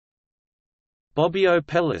Bobbio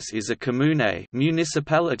Pellice is a comune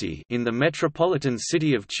municipality in the metropolitan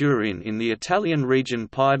city of Turin in the Italian region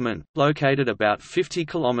Piedmont, located about 50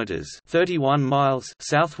 kilometers (31 miles)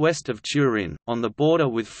 southwest of Turin, on the border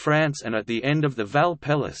with France and at the end of the Val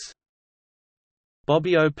Pellice.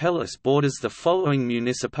 Bobbio Pellice borders the following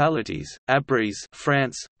municipalities: Abries,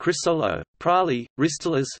 France; Crisolo, Prali,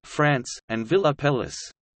 Ristoles, France; and Villa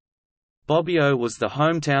Pellice. Bobbio was the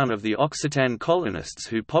hometown of the Occitan colonists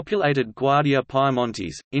who populated Guardia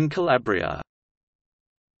Piemontes, in Calabria.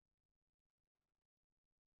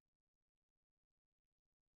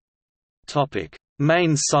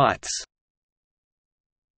 Main sites: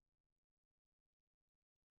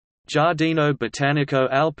 Giardino Botanico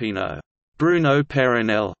Alpino, Bruno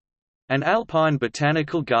Perenelle, an alpine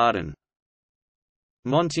botanical garden;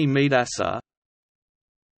 Monte Medasa,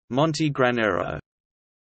 Monte Granero.